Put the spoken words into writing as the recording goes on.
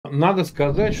надо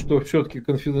сказать, что все-таки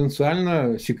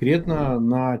конфиденциально, секретно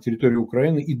на территории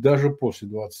Украины и даже после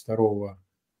 22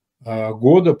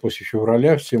 года, после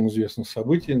февраля, всем известных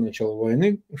событий, начала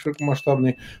войны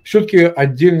широкомасштабной, все-таки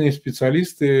отдельные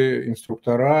специалисты,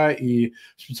 инструктора и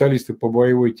специалисты по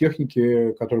боевой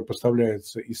технике, которые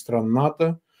поставляются из стран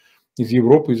НАТО, из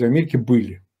Европы, из Америки,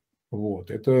 были.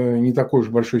 Вот. Это не такой уж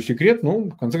большой секрет, но,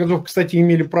 в конце концов, кстати,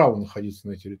 имели право находиться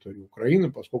на территории Украины,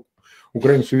 поскольку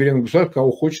Украина суверенное государство,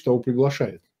 кого хочет, того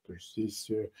приглашает. То есть здесь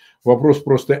вопрос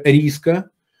просто риска,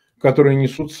 которые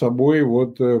несут с собой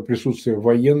вот присутствие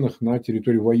военных на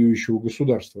территории воюющего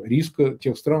государства, риска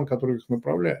тех стран, которые их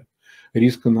направляют,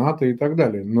 риска НАТО и так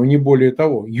далее. Но не более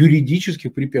того,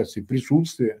 юридических препятствий,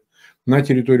 присутствия на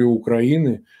территории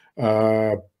Украины,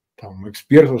 там,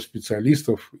 экспертов,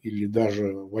 специалистов или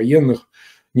даже военных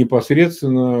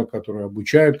непосредственно, которые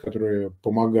обучают, которые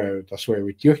помогают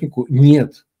осваивать технику,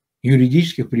 нет.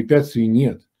 Юридических препятствий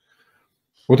нет.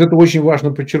 Вот это очень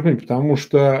важно подчеркнуть, потому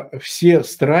что все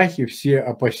страхи, все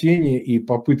опасения и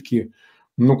попытки,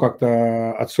 ну,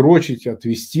 как-то отсрочить,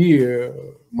 отвести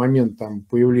момент там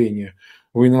появления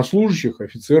военнослужащих,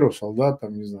 офицеров, солдат,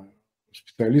 там, не знаю,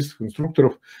 специалистов,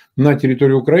 инструкторов на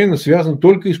территории Украины связан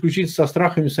только исключительно со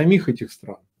страхами самих этих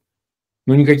стран.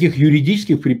 Но никаких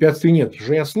юридических препятствий нет. Потому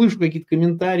что я слышу какие-то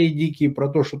комментарии дикие про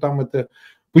то, что там это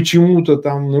почему-то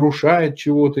там нарушает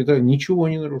чего-то. Это ничего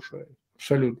не нарушает.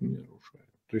 Абсолютно не нарушает.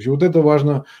 То есть вот это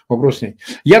важно вопрос снять.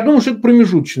 Я думаю, что это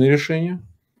промежуточное решение.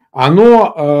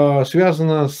 Оно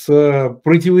связано с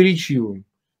противоречивым,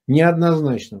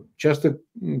 неоднозначным, часто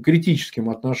критическим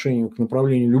отношением к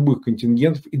направлению любых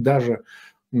контингентов и даже,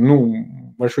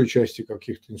 ну, большой части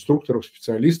каких-то инструкторов,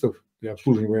 специалистов для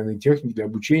обслуживания военной техники, для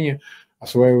обучения,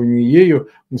 осваивания ею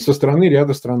со стороны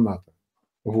ряда стран НАТО.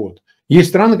 Вот. Есть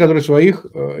страны, которые своих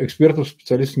экспертов,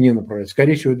 специалистов не направляют.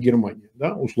 Скорее всего, это Германия,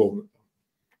 да, условно.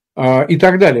 И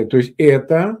так далее. То есть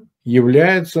это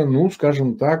является, ну,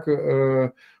 скажем так,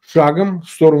 шагом в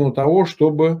сторону того,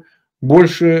 чтобы в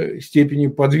большей степени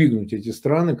подвигнуть эти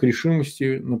страны к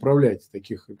решимости направлять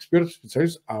таких экспертов,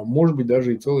 специалистов, а может быть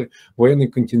даже и целый военный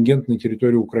контингент на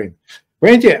территории Украины.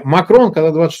 Понимаете, Макрон,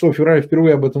 когда 26 февраля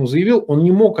впервые об этом заявил, он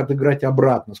не мог отыграть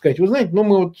обратно, сказать, вы знаете, ну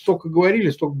мы вот столько говорили,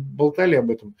 столько болтали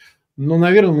об этом, но,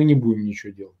 наверное, мы не будем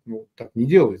ничего делать. Ну, так не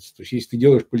делается. То есть, если ты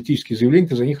делаешь политические заявления,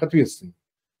 ты за них ответственный.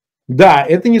 Да,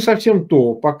 это не совсем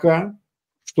то пока,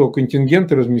 что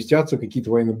контингенты разместятся,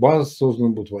 какие-то военные базы созданы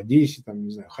будут в Одессе, там,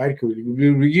 не знаю, Харькове или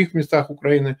в других местах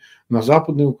Украины, на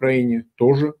Западной Украине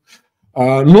тоже.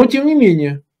 Но, тем не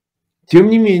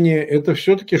менее, это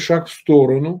все-таки шаг в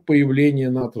сторону появления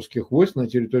натовских войск на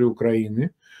территории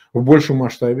Украины в большем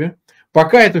масштабе.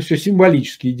 Пока это все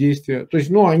символические действия, то есть,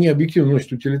 ну, они объективно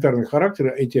носят утилитарный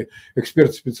характер, эти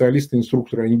эксперты, специалисты,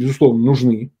 инструкторы, они, безусловно,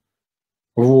 нужны.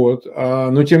 Вот.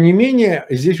 Но, тем не менее,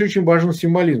 здесь очень важен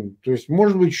символизм. То есть,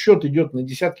 может быть, счет идет на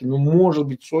десятки, ну, может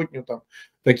быть, сотню там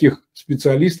таких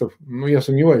специалистов, ну, я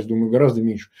сомневаюсь, думаю, гораздо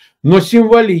меньше. Но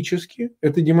символически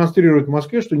это демонстрирует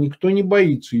Москве, что никто не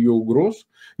боится ее угроз,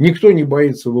 никто не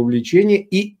боится вовлечения,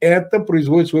 и это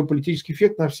производит свой политический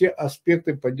эффект на все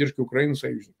аспекты поддержки Украины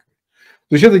союзниками.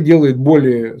 То есть, это делает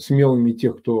более смелыми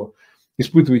тех, кто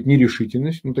испытывает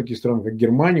нерешительность, ну, такие страны, как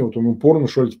Германия, вот он упорно,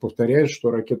 Шольц повторяет, что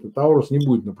ракеты Таурус не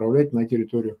будет направлять на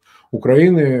территорию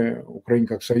Украины, Украины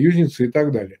как союзницы и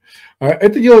так далее.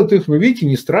 Это делает их, ну, видите,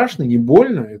 не страшно, не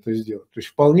больно это сделать. То есть,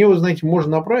 вполне, вы знаете,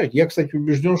 можно направить. Я, кстати,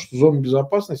 убежден, что зону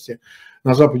безопасности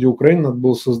на западе Украины надо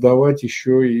было создавать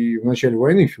еще и в начале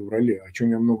войны, в феврале, о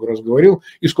чем я много раз говорил,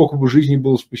 и сколько бы жизней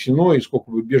было спасено, и сколько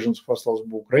бы беженцев осталось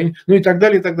бы в Украине, ну, и так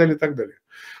далее, и так далее, и так далее.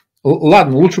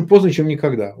 Ладно, лучше поздно, чем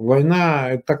никогда. Война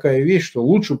 – это такая вещь, что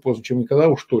лучше поздно, чем никогда,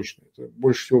 уж точно. Это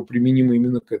больше всего применимо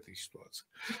именно к этой ситуации.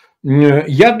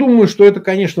 Я думаю, что это,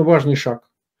 конечно, важный шаг.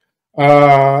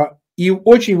 И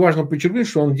очень важно подчеркнуть,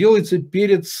 что он делается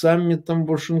перед саммитом в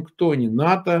Вашингтоне.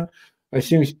 НАТО,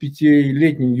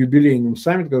 75-летним юбилейным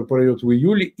саммитом, который пройдет в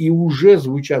июле, и уже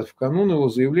звучат в канун его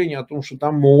заявления о том, что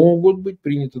там могут быть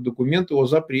приняты документы о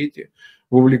запрете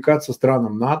вовлекаться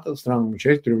странам НАТО,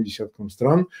 странам-участникам, 3 десяткам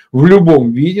стран, в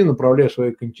любом виде, направляя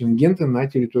свои контингенты на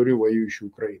территорию воюющей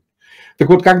Украины. Так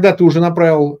вот, когда ты уже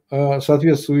направил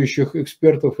соответствующих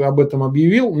экспертов и об этом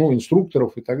объявил, ну,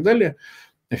 инструкторов и так далее,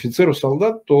 офицеров,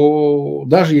 солдат, то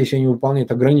даже если они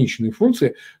выполняют ограниченные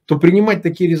функции, то принимать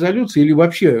такие резолюции или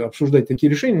вообще обсуждать такие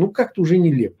решения, ну, как-то уже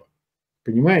нелепо.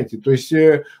 Понимаете? То есть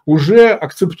уже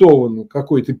акцептован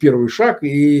какой-то первый шаг,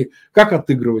 и как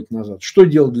отыгрывать назад? Что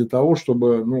делать для того,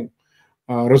 чтобы, ну,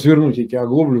 развернуть эти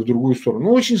оглобли в другую сторону?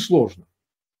 Ну, очень сложно.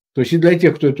 То есть и для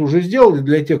тех, кто это уже сделал, и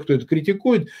для тех, кто это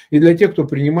критикует, и для тех, кто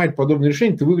принимает подобные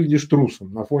решения, ты выглядишь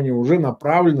трусом на фоне уже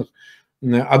направленных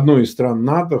одной из стран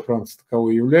НАТО, Франция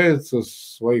таковой является,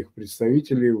 своих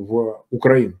представителей в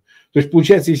Украину. То есть,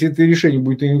 получается, если это решение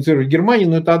будет инициировать Германия,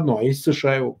 ну это одно, а если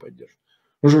США его поддержат?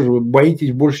 Ну что же, вы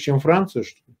боитесь больше, чем Франция,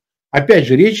 что ли? Опять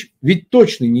же, речь ведь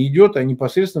точно не идет о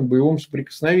непосредственном боевом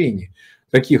соприкосновении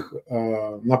таких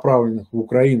направленных в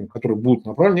Украину, которые будут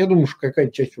направлены. Я думаю, что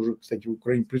какая-то часть уже, кстати, в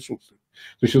Украине присутствует.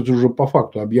 То есть это уже по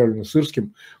факту объявлено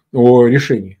Сырским о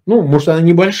решении. Ну, может, она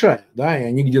небольшая, да, и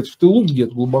они где-то в тылу,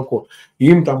 где-то глубоко, и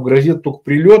им там грозят только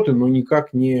прилеты, но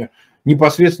никак не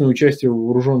непосредственное участие в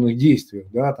вооруженных действиях,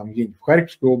 да, там где-нибудь в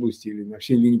Харьковской области или на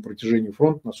всей линии протяжения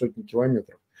фронта на сотни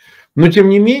километров. Но, тем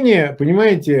не менее,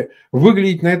 понимаете,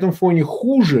 выглядеть на этом фоне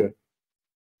хуже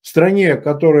в стране,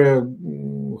 которая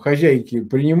хозяйки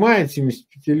принимает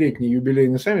 75-летний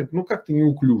юбилейный саммит, ну, как-то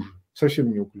неуклюже,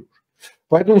 совсем неуклюже.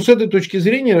 Поэтому с этой точки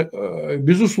зрения,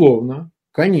 безусловно,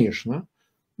 конечно,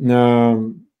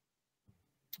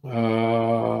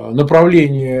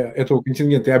 направление этого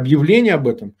контингента и объявление об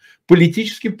этом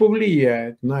политически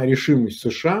повлияет на решимость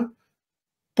США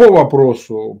по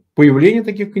вопросу появления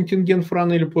таких контингентов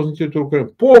рано или поздно на территории Украины,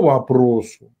 по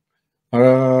вопросу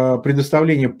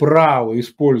предоставления права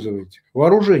использовать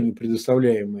вооружения,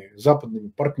 предоставляемые западными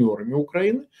партнерами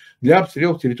Украины, для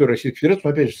обстрела территории Российской Федерации,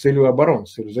 но опять же с целью обороны,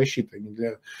 с целью защиты, а не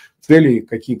для целей,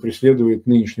 какие преследует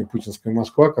нынешняя путинская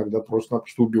Москва, когда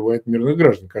просто-напросто убивает мирных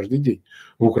граждан каждый день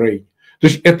в Украине. То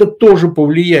есть это тоже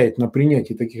повлияет на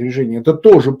принятие таких решений, это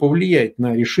тоже повлияет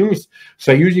на решимость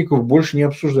союзников больше не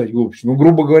обсуждать глупости. Ну,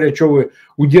 грубо говоря, что вы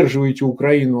удерживаете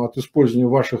Украину от использования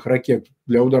ваших ракет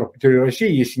для ударов по территории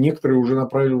России, если некоторые уже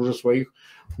направили уже своих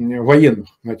военных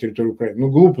на территорию Украины. Ну,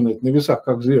 глупо на это на весах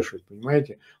как взвешивать,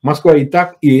 понимаете? Москва и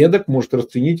так, и эдак может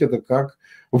расценить это как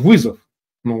вызов.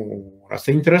 Ну,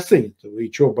 расценить. Вы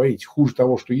чего боитесь? Хуже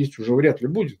того, что есть, уже вряд ли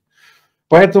будет.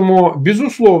 Поэтому,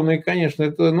 безусловно, и, конечно,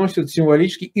 это носит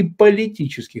символический и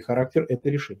политический характер, это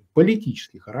решение.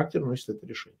 Политический характер носит это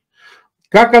решение.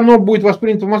 Как оно будет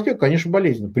воспринято в Москве? Конечно,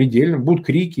 болезненно, предельно. Будут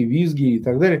крики, визги и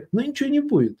так далее. Но ничего не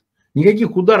будет.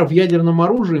 Никаких ударов ядерным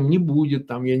оружием не будет.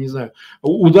 Там, я не знаю,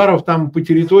 ударов там по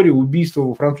территории,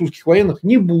 убийства французских военных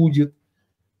не будет.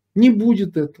 Не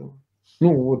будет этого.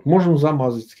 Ну, вот можем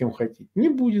замазать с кем хотите. Не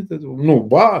будет этого. Ну,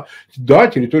 да,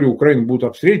 территорию Украины будут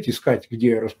обстреливать, искать,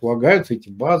 где располагаются эти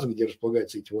базы, где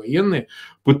располагаются эти военные.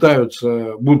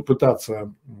 Будут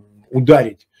пытаться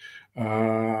ударить,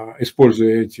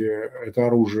 используя это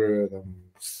оружие, там,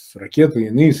 ракеты,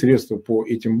 иные средства по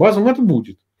этим базам. Это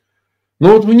будет.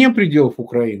 Но вот вне пределов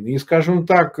Украины, и, скажем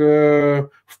так,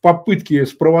 в попытке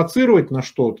спровоцировать на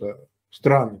что-то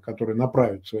страны, которые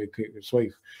направят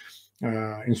своих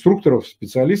инструкторов,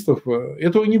 специалистов,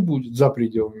 этого не будет за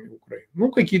пределами Украины.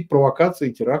 Ну, какие-то провокации,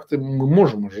 теракты мы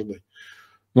можем ожидать.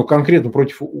 Но конкретно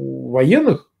против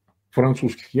военных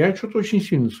французских я что-то очень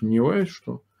сильно сомневаюсь,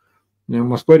 что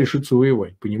Москва решится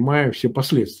воевать, понимая все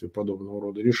последствия подобного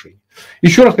рода решений.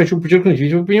 Еще раз хочу подчеркнуть,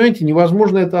 ведь вы понимаете,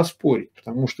 невозможно это оспорить,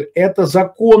 потому что это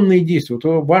законные действия. Вот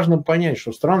важно понять,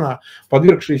 что страна,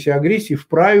 подвергшаяся агрессии,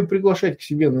 вправе приглашать к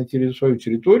себе на свою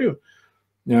территорию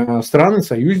страны,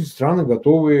 союзники, страны,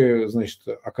 готовые, значит,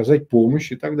 оказать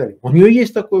помощь и так далее. У нее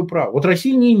есть такое право. Вот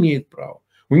Россия не имеет права.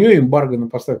 У нее эмбарго на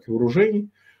поставки вооружений,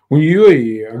 у нее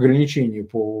и ограничения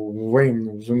по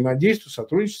военному взаимодействию,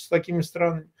 сотрудничеству с такими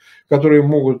странами, которые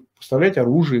могут поставлять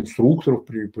оружие, инструкторов,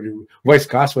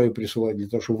 войска свои присылать для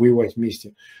того, чтобы воевать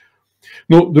вместе.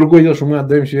 Но другое дело, что мы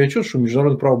отдаем себе отчет, что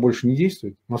международное право больше не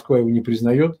действует. Москва его не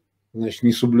признает, значит,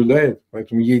 не соблюдает,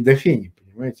 поэтому ей до фени.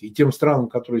 Понимаете? И тем странам,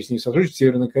 которые с ней сотрудничают,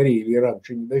 Северной Корее или Иран,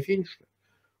 что не до фени, что ли?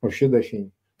 Вообще до фени.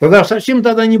 Тогда совсем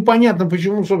непонятно,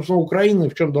 почему, собственно, Украина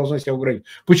в чем должна себя ограничить.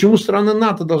 Почему страны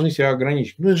НАТО должны себя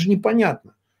ограничить. Ну, это же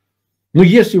непонятно. Но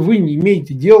если вы не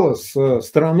имеете дело с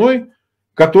страной,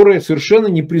 которая совершенно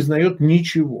не признает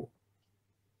ничего,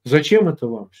 зачем это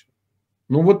вам все?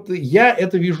 Ну, вот я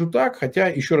это вижу так, хотя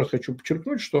еще раз хочу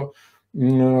подчеркнуть, что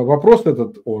вопрос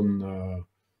этот, он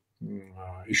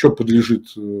еще подлежит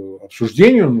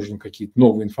обсуждению, нужны какие-то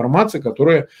новые информации,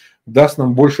 которая даст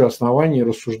нам больше оснований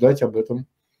рассуждать об этом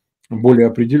более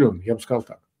определенно. Я бы сказал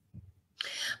так.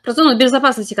 Про зону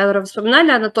безопасности, которую вы вспоминали,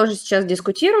 она тоже сейчас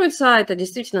дискутируется. Это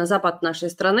действительно запад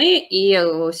нашей страны. И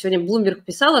сегодня Bloomberg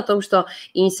писал о том, что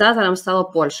инициатором стала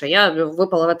Польша. Я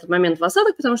выпала в этот момент в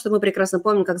осадок, потому что мы прекрасно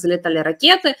помним, как залетали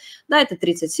ракеты. Да, это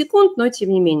 30 секунд, но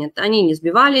тем не менее. Они не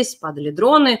сбивались, падали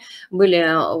дроны, были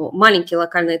маленькие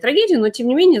локальные трагедии, но тем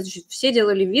не менее, значит, все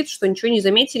делали вид, что ничего не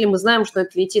заметили. Мы знаем, что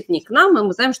это летит не к нам, и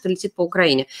мы знаем, что летит по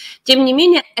Украине. Тем не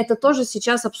менее, это тоже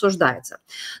сейчас обсуждается.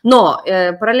 Но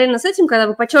параллельно с этим, когда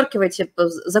вы подчеркиваете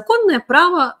законное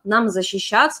право нам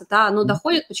защищаться, да, оно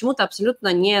доходит почему-то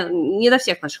абсолютно не до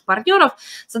всех наших партнеров.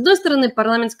 С одной стороны,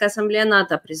 парламентская ассамблея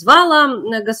НАТО призвала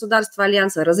государства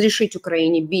Альянса разрешить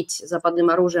Украине бить западным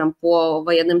оружием по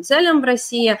военным целям в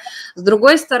России. С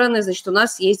другой стороны, значит, у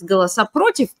нас есть голоса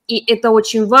против, и это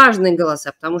очень важные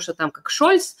голоса, потому что там как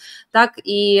Шольц, так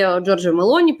и Джорджо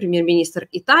Мелони, премьер-министр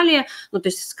Италии, ну, то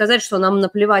есть сказать, что нам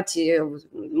наплевать,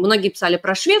 многие писали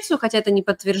про Швецию, хотя это не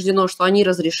подтверждено, что они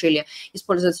разрешили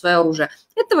использовать свое оружие.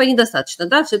 Этого недостаточно,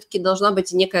 да, все-таки должна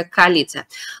быть некая коалиция.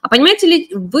 А понимаете ли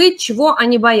вы, чего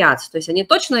они боятся? То есть они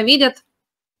точно видят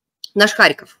наш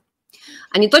Харьков,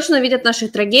 они точно видят наши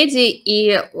трагедии,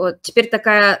 и вот теперь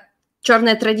такая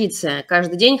черная традиция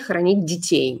каждый день хоронить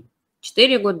детей.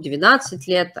 4 года, 12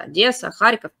 лет, Одесса,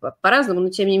 Харьков, по-разному, но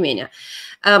тем не менее.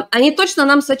 Они точно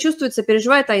нам сочувствуют,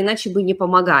 сопереживают, а иначе бы не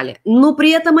помогали. Но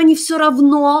при этом они все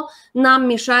равно нам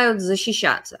мешают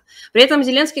защищаться. При этом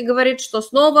Зеленский говорит, что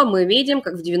снова мы видим,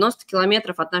 как в 90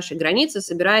 километров от нашей границы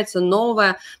собирается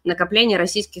новое накопление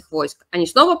российских войск. Они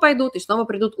снова пойдут и снова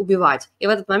придут убивать. И в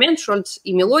этот момент Шольц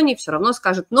и Мелони все равно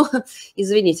скажут, ну,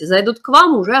 извините, зайдут к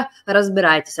вам, уже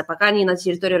разбирайтесь, а пока они на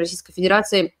территории Российской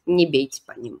Федерации, не бейте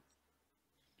по ним.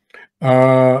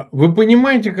 Вы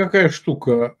понимаете, какая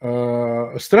штука?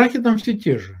 Страхи там все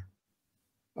те же.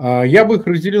 Я бы их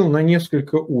разделил на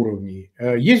несколько уровней.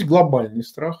 Есть глобальный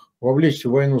страх вовлечься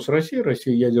в войну с Россией.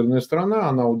 Россия ядерная страна,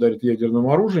 она ударит ядерным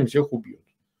оружием, всех убьет.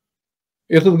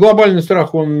 Этот глобальный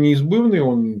страх, он неизбывный,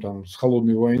 он там с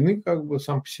холодной войны, как бы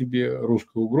сам по себе,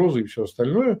 русской угрозы и все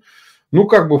остальное. Ну,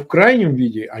 как бы в крайнем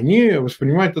виде они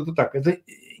воспринимают это так. Это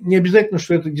не обязательно,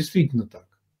 что это действительно так.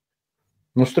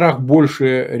 Но страх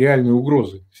больше реальной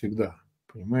угрозы всегда,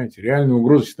 понимаете? Реальной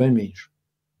угрозы всегда меньше.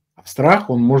 А страх,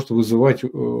 он может вызывать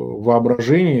в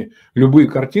воображении любые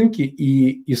картинки,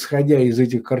 и исходя из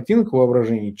этих картинок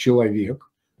воображения человек,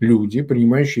 люди,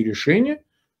 принимающие решения,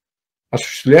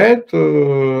 осуществляет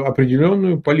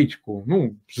определенную политику,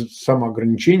 ну,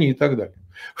 самоограничения и так далее.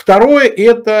 Второе,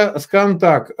 это, скажем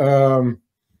так,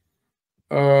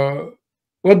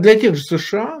 вот для тех же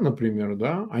США, например,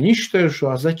 да, они считают, что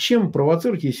а зачем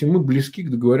провоцировать, если мы близки к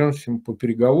договоренностям по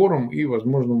переговорам и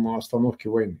возможному остановке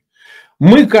войны.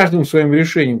 Мы каждым своим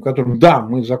решением, которым, да,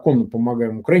 мы законно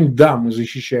помогаем Украине, да, мы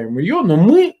защищаем ее, но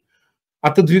мы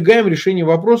отодвигаем решение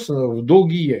вопроса в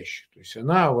долгий ящик. То есть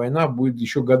война будет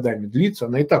еще годами длиться,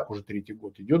 она и так уже 3-й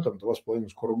год идет, там 2,5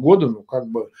 скоро года, ну как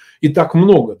бы и так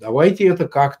много. Давайте это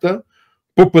как-то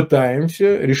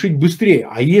попытаемся решить быстрее.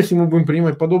 А если мы будем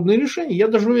принимать подобные решения, я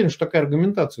даже уверен, что такая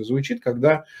аргументация звучит,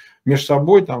 когда между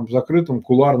собой там в закрытом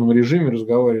кулуарном режиме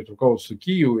разговаривает руководство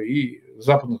Киева и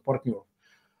западных партнеров.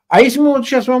 А если мы вот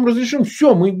сейчас вам разрешим,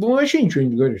 все, мы вообще ничего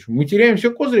не договоримся. Мы теряем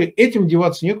все козыри, этим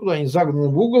деваться некуда, они загнаны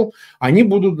в угол, они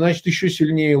будут, значит, еще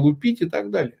сильнее лупить и так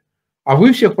далее. А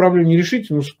вы всех проблем не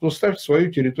решите, ну, ставьте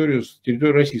свою территорию,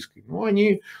 территорию российской. Ну,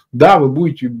 они, да, вы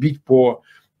будете бить по,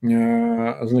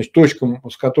 значит, точкам,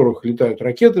 с которых летают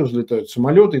ракеты, взлетают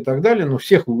самолеты и так далее, но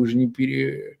всех вы же не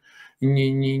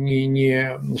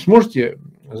сможете,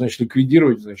 значит,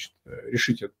 ликвидировать, значит,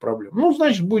 решить эту проблему. Ну,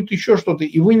 значит, будет еще что-то,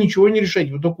 и вы ничего не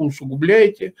решаете, вы только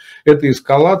усугубляете этой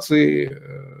эскалации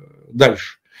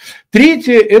дальше.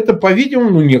 Третье, это, по-видимому,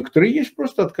 ну, некоторые есть,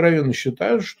 просто откровенно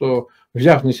считают, что,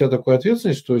 взяв на себя такую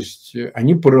ответственность, то есть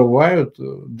они порывают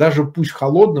даже пусть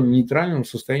холодным, нейтральным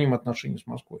состоянием отношений с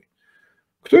Москвой.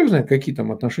 Кто их знает, какие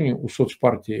там отношения у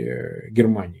соцпартии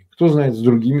Германии? Кто знает с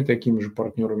другими такими же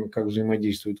партнерами, как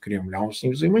взаимодействует Кремль? А он с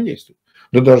ними взаимодействует.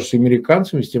 Да даже с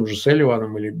американцами, с тем же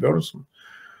Салливаном или Бернсом.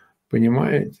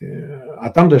 Понимаете? А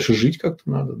там дальше жить как-то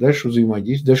надо, дальше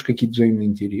взаимодействовать, дальше какие-то взаимные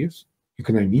интересы,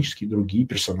 экономические, другие,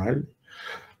 персональные.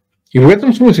 И в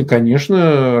этом смысле,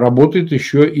 конечно, работает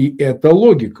еще и эта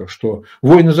логика, что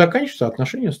войны заканчиваются, а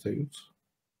отношения остаются.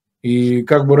 И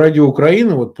как бы ради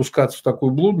Украины вот пускаться в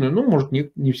такую блудную, ну, может,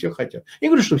 не все хотят. Я не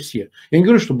говорю, что все, я не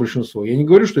говорю, что большинство, я не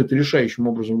говорю, что это решающим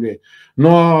образом влияет.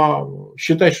 Но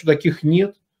считать, что таких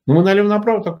нет, ну, мы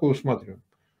налево-направо такое усматриваем.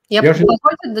 Я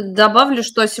добавлю,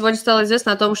 что сегодня стало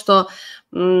известно о том, что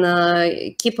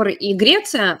Кипр и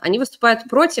Греция, они выступают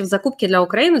против закупки для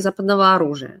Украины западного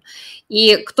оружия.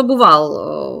 И кто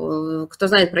бывал, кто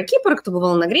знает про Кипр, кто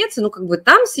бывал на Греции, ну, как бы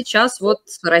там сейчас вот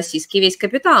российский весь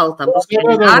капитал. Там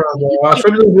особенно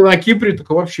на Кипре, так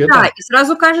вообще. Да, и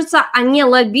сразу кажется, а не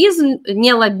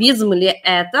лоббизм ли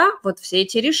это, вот все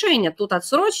эти решения? Тут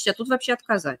отсрочить, а тут вообще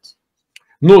отказать.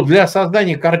 Ну, для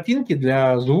создания картинки,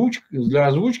 для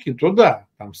озвучки, то да,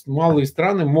 там малые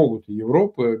страны могут,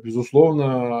 Европа,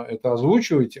 безусловно, это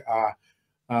озвучивать, а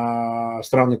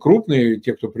страны крупные,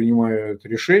 те, кто принимают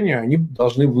решения, они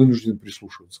должны вынуждены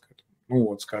прислушиваться к этому. Ну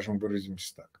вот, скажем,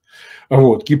 выразимся так.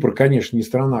 Вот. Кипр, конечно, не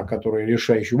страна, которая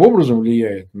решающим образом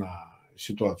влияет на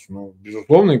ситуацию, но,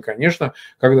 безусловно, и, конечно,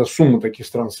 когда сумма таких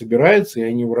стран собирается, и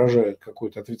они выражают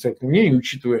какое-то отрицательное мнение,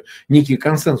 учитывая некий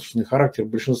консенсусный характер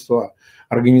большинства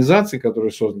организаций,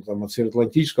 которые созданы там, от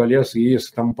Североатлантического альянса, ЕС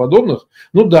и тому подобных,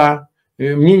 ну да,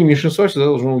 мнение меньшинства всегда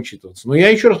должно учитываться. Но я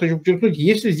еще раз хочу подчеркнуть,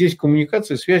 есть ли здесь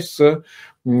коммуникация, связь с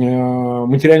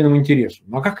материальным интересом?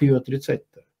 Ну а как ее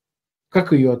отрицать-то?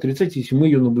 Как ее отрицать, если мы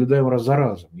ее наблюдаем раз за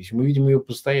разом, если мы видим ее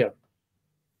постоянно?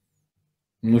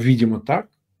 Ну, видимо, так.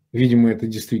 Видимо, это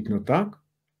действительно так.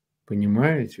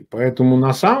 Понимаете? Поэтому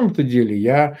на самом-то деле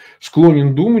я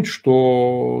склонен думать,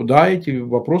 что да, эти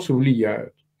вопросы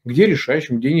влияют. Где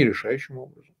решающим, где не решающим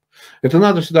образом. Это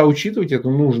надо всегда учитывать, это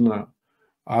нужно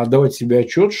отдавать себе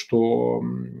отчет, что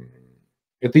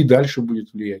это и дальше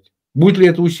будет влиять. Будет ли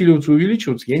это усиливаться,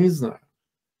 увеличиваться, я не знаю.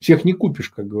 Всех не купишь,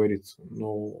 как говорится.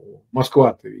 Но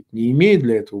Москва-то ведь не имеет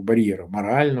для этого барьера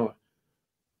морального,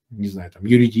 не знаю, там,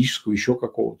 юридического, еще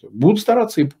какого-то. Будут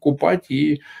стараться и покупать,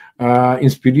 и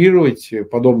инспирировать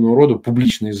подобного рода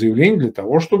публичные заявления для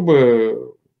того,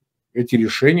 чтобы эти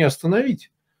решения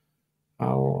остановить.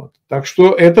 Вот. Так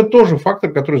что это тоже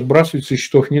фактор, который сбрасывать со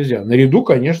счетов нельзя. Наряду,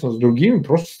 конечно, с другими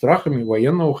просто страхами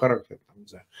военного характера. Там, не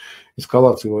знаю,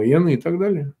 эскалации военной и так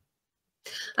далее.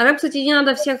 А нам, кстати, не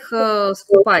надо всех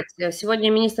скупать.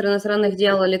 Сегодня министр иностранных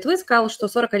дел Литвы сказал, что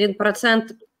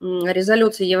 41%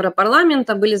 резолюций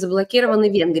Европарламента были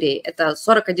заблокированы Венгрией. Это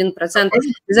 41%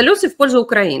 резолюций в пользу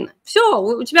Украины. Все,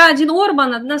 у тебя один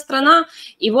Орбан, одна страна,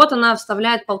 и вот она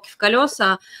вставляет палки в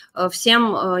колеса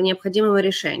всем необходимым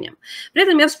решениям. При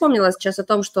этом я вспомнила сейчас о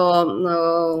том,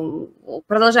 что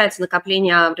продолжается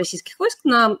накопление российских войск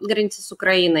на границе с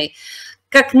Украиной.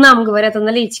 Как нам говорят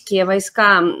аналитики,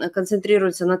 войска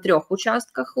концентрируются на 3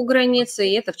 участках у границы,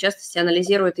 и это, в частности,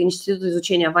 анализирует Институт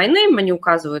изучения войны. Они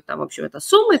указывают, там, в общем, это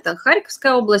Сумы, это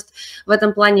Харьковская область, в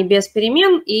этом плане без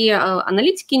перемен. И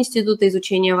аналитики Института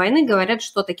изучения войны говорят,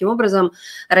 что таким образом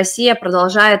Россия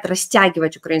продолжает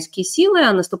растягивать украинские силы,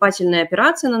 а наступательные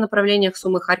операции на направлениях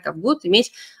Сумы и Харьков будут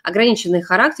иметь ограниченный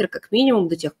характер, как минимум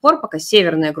до тех пор, пока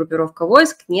северная группировка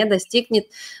войск не достигнет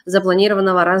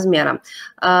запланированного размера.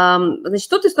 Значит,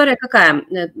 тут история какая?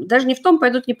 Даже не в том,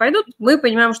 пойдут, не пойдут. Мы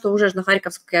понимаем, что уже на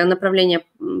харьковское направление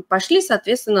пошли,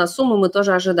 соответственно, Суммы мы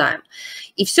тоже ожидаем.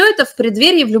 И все это в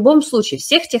преддверии в любом случае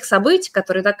всех тех событий,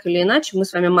 которые так или иначе мы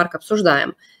с вами, Марк,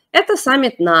 обсуждаем. Это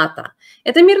саммит НАТО,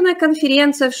 это мирная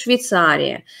конференция в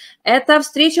Швейцарии, это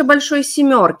встреча Большой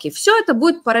Семерки. Все это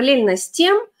будет параллельно с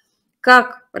тем,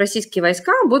 как российские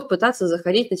войска будут пытаться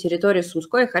заходить на территорию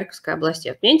Сумской и Харьковской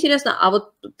областей. Мне интересно, а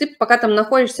вот ты пока там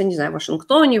находишься, не знаю, в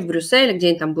Вашингтоне, в Брюсселе, где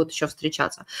они там будут еще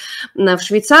встречаться, в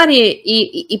Швейцарии,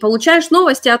 и получаешь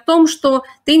новости о том, что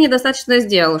ты недостаточно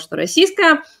сделал, что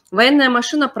российская военная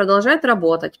машина продолжает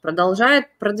работать, продолжает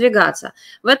продвигаться.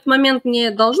 В этот момент не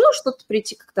должно что-то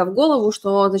прийти как-то в голову,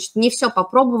 что, значит, не все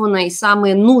попробовано, и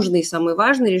самые нужные, самые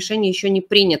важные решения еще не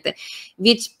приняты.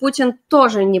 Ведь Путин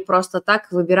тоже не просто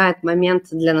так выбирает момент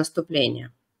для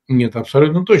наступления. Нет,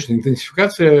 абсолютно точно.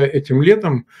 Интенсификация этим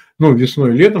летом, ну,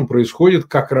 весной-летом происходит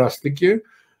как раз-таки,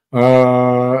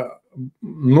 ну,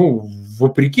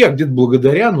 вопреки, а где-то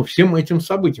благодаря, ну, всем этим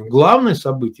событиям. Главное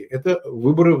событие – это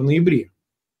выборы в ноябре.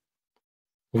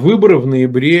 Выборы в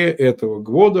ноябре этого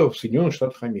года в Соединенных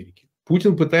Штатах Америки.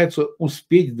 Путин пытается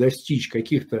успеть достичь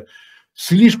каких-то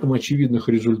слишком очевидных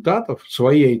результатов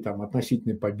своей там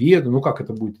относительной победы, ну как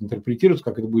это будет интерпретироваться,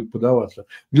 как это будет подаваться,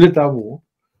 для того,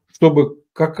 чтобы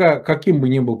каким бы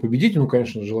ни был победитель, ну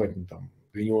конечно желательно там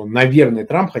для него, наверное,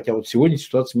 Трамп, хотя вот сегодня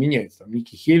ситуация меняется. Там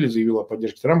Ники Хейли заявила о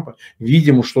поддержке Трампа,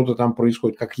 видимо, что-то там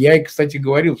происходит, как я и, кстати,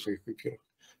 говорил в своих эфирах.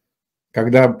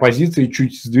 Когда позиция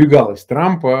чуть сдвигалась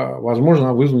Трампа, возможно,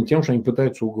 она вызвана тем, что они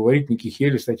пытаются уговорить Ники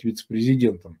Хейли стать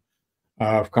вице-президентом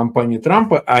в кампании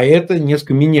Трампа, а это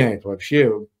несколько меняет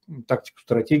вообще тактику,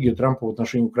 стратегию Трампа в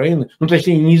отношении Украины, ну,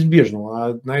 точнее, неизбежно,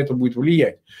 а на это будет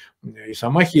влиять и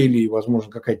сама Хейли, и,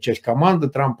 возможно, какая-то часть команды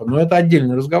Трампа, но это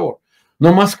отдельный разговор.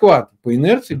 Но Москва по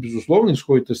инерции, безусловно,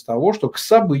 исходит из того, что к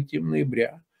событиям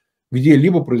ноября, где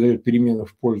либо произойдет перемена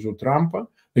в пользу Трампа,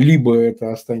 либо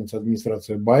это останется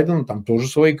администрация Байдена, там тоже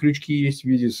свои крючки есть в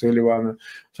виде Салливана,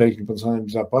 советника по национальной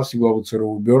безопасности, главы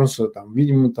ЦРУ Бернса, там,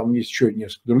 видимо, там есть еще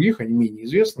несколько других, они менее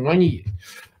известны, но они есть,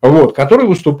 вот, которые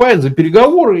выступают за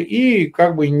переговоры и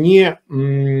как бы не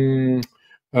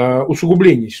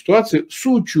усугубление ситуации с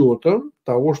учетом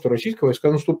того, что российские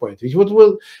войска наступают. Ведь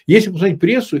вот если посмотреть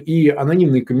прессу и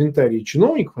анонимные комментарии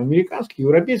чиновников, американских,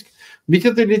 европейских, ведь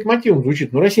это лейтмотивом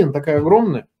звучит, но Россия такая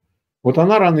огромная, вот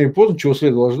она рано или поздно, чего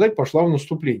следовало ждать, пошла в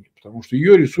наступление, потому что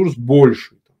ее ресурс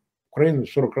больше. Украина в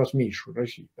 40 раз меньше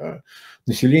России, да?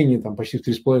 Население там почти в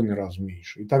 3,5 раза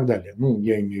меньше и так далее. Ну,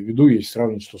 я имею в виду, если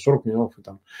сравнить 140 миллионов и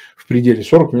там в пределе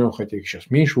 40 миллионов, хотя их сейчас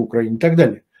меньше в Украине и так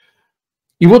далее.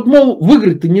 И вот, мол,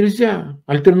 выиграть-то нельзя,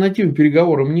 альтернативы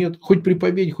переговорам нет, хоть при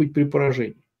победе, хоть при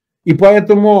поражении. И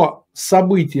поэтому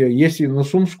события, если на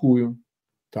Сумскую,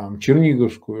 там,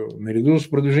 Черниговскую, наряду с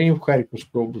продвижением в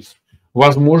Харьковскую область,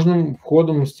 возможным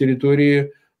входом с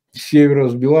территории севера,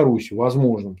 с Беларуси,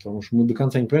 возможно, потому что мы до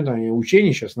конца не понимаем, они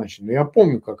учения сейчас начали, но я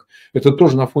помню, как это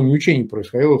тоже на фоне учений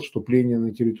происходило, вступление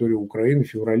на территорию Украины в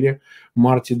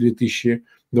феврале-марте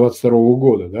 2022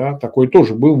 года, да, такое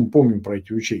тоже было, мы помним про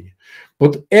эти учения.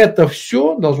 Вот это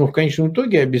все должно в конечном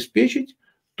итоге обеспечить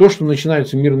то, что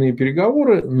начинаются мирные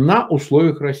переговоры на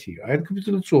условиях России. А это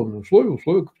капитуляционные условия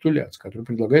капитуляции, которые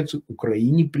предлагается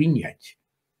Украине принять.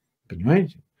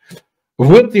 Понимаете?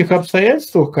 В этих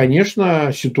обстоятельствах,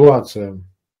 конечно, ситуация,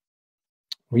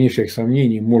 вне всяких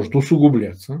сомнений, может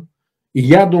усугубляться. И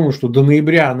я думаю, что до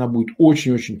ноября она будет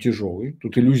очень-очень тяжелой.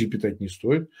 Тут иллюзий питать не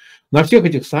стоит. На всех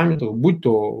этих саммитах, будь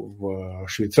то в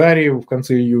Швейцарии в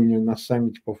конце июня на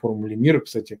саммите по формуле мира,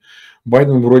 кстати,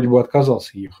 Байден вроде бы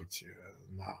отказался ехать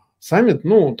на саммит.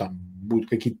 Ну, там будут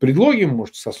какие-то предлоги,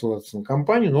 может сослаться на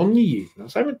кампанию, но он не едет на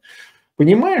саммит,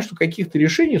 понимая, что каких-то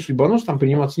решений судьбоносных там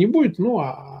приниматься не будет. Ну,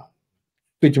 а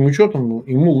с этим учетом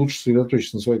ему лучше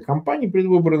сосредоточиться на своей кампании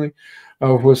предвыборной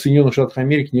в Соединенных Штатах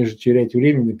Америки, нежели терять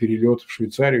время на перелет в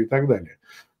Швейцарию и так далее.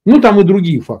 Ну, там и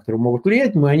другие факторы могут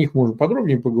влиять, мы о них можем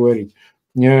подробнее поговорить.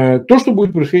 То, что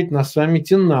будет происходить на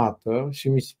саммите НАТО,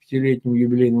 75-летнем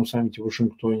юбилейном саммите в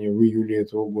Вашингтоне в июле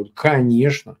этого года,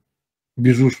 конечно,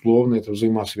 безусловно, это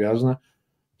взаимосвязано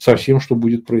со всем, что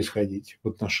будет происходить в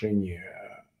отношении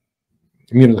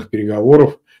мирных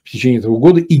переговоров в течение этого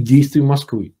года и действий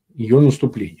Москвы, ее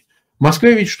наступления.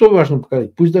 Москве ведь что важно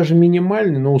показать? Пусть даже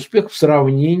минимальный, но успех в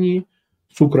сравнении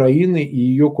с Украиной и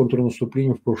ее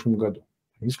контрнаступлением в прошлом году.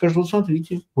 Они скажут, вот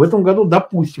смотрите, в этом году,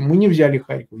 допустим, мы не взяли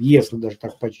Харьков, если даже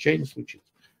так по отчаянию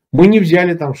случится. Мы не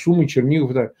взяли там Сумы,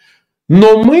 Чернигов, да.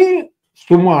 Но мы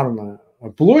суммарно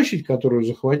площадь, которую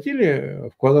захватили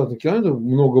в квадратных километрах,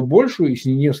 много большую, и с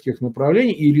нескольких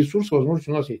направлений, и ресурсы, возможности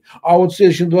у нас есть. А вот в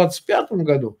следующем 2025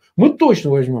 году мы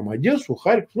точно возьмем Одессу,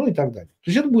 Харьков, ну и так далее.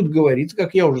 То есть это будет говориться,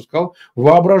 как я уже сказал, в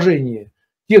воображении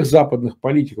тех западных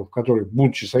политиков, которые,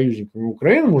 будучи союзниками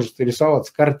Украины, может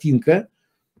рисоваться картинка,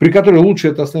 при которой лучше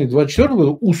это остановить в 2024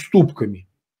 году уступками,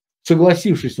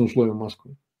 согласившись на условия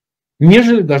Москвы,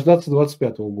 нежели дождаться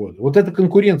 2025 года. Вот эта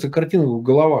конкуренция картинок в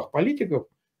головах политиков,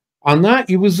 она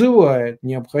и вызывает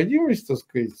необходимость, так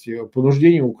сказать,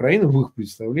 понуждения Украины в их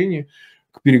представлении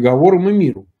к переговорам и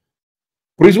миру.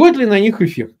 Производит ли на них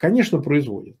эффект? Конечно,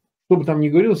 производит. Что бы там ни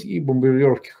говорилось, и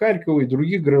бомбардировки Харькова, и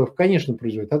других городов, конечно,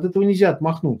 производит. От этого нельзя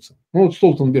отмахнуться. Ну, вот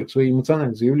Столтенберг свои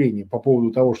эмоциональные заявления по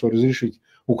поводу того, что разрешить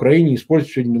Украине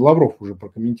использовать, сегодня Лавров уже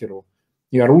прокомментировал,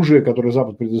 и оружие, которое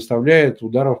Запад предоставляет,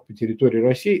 ударов по территории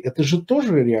России, это же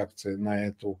тоже реакция на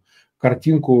эту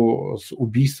картинку с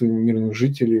убийствами мирных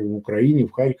жителей в Украине,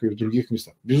 в Харькове и в других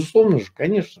местах. Безусловно же,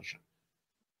 конечно же.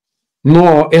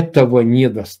 Но этого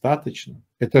недостаточно.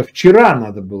 Это вчера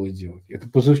надо было делать. Это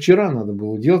позавчера надо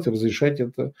было делать, разрешать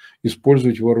это,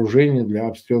 использовать вооружение для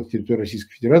обстрела территории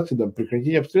Российской Федерации, да,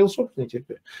 прекратить обстрел собственной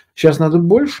территории. Сейчас надо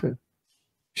больше.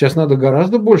 Сейчас надо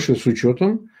гораздо больше с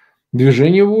учетом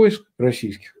движения войск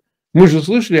российских. Мы же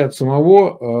слышали от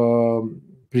самого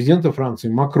президента Франции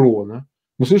Макрона,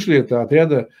 мы слышали это от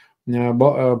ряда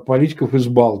политиков из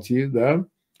Балтии, да,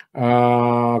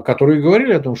 которые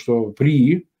говорили о том, что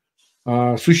при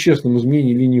существенном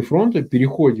изменении линии фронта,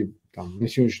 переходе там, на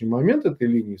сегодняшний момент этой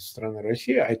линии со стороны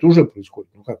России, а это уже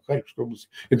происходит, ну как в Харьковской области,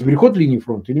 это переход линии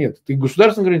фронта или нет? Это и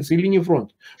государственная граница, и линия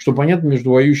фронта, что понятно между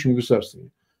воюющими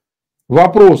государствами.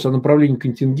 Вопрос о направлении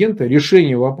контингента,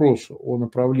 решение вопроса о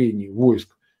направлении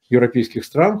войск европейских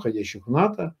стран, входящих в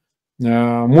НАТО,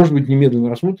 может быть немедленно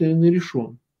рассмотрен и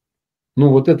решен. Ну,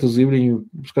 вот это заявление,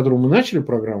 с которого мы начали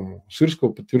программу,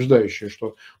 Сырского, подтверждающее,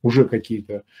 что уже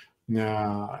какие-то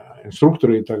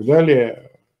инструкторы и так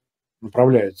далее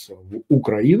направляются в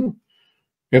Украину,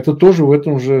 это тоже в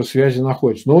этом же связи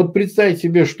находится. Но вот представьте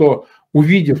себе, что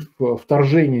увидев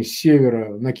вторжение с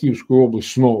севера на Киевскую область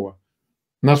снова,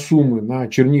 на Сумы, на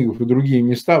Чернигов и другие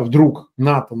места, вдруг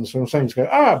НАТО на своем саммите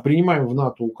скажет, принимаем в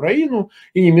НАТО Украину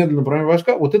и немедленно направим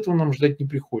войска, вот этого нам ждать не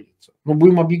приходится. Но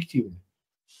будем объективны.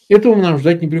 Этого нам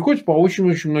ждать не приходится по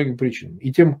очень-очень многим причинам.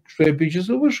 И тем, что я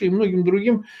перечислил выше, и многим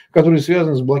другим, которые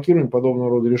связаны с блокированием подобного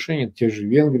рода решений, тех же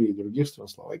Венгрии и других стран,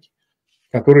 Словакии,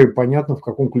 которые понятно в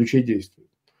каком ключе действуют.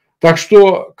 Так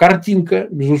что картинка,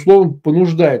 безусловно,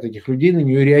 понуждает этих людей на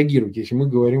нее реагировать. Если мы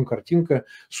говорим картинка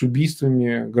с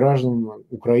убийствами граждан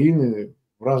Украины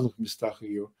в разных местах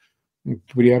ее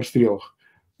при обстрелах.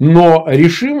 Но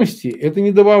решимости это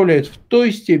не добавляет в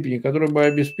той степени, которая бы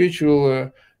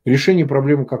обеспечивала решение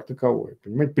проблемы как таковой.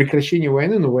 Понимаете, прекращение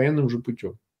войны, но военным же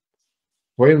путем.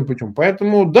 Военным путем.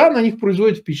 Поэтому, да, на них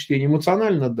производит впечатление.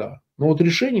 Эмоционально, да. Но вот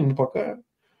решений мы пока,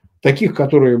 таких,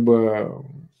 которые бы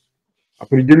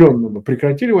определенно бы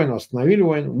прекратили войну, остановили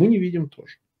войну, мы не видим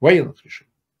тоже. Военных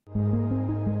решений.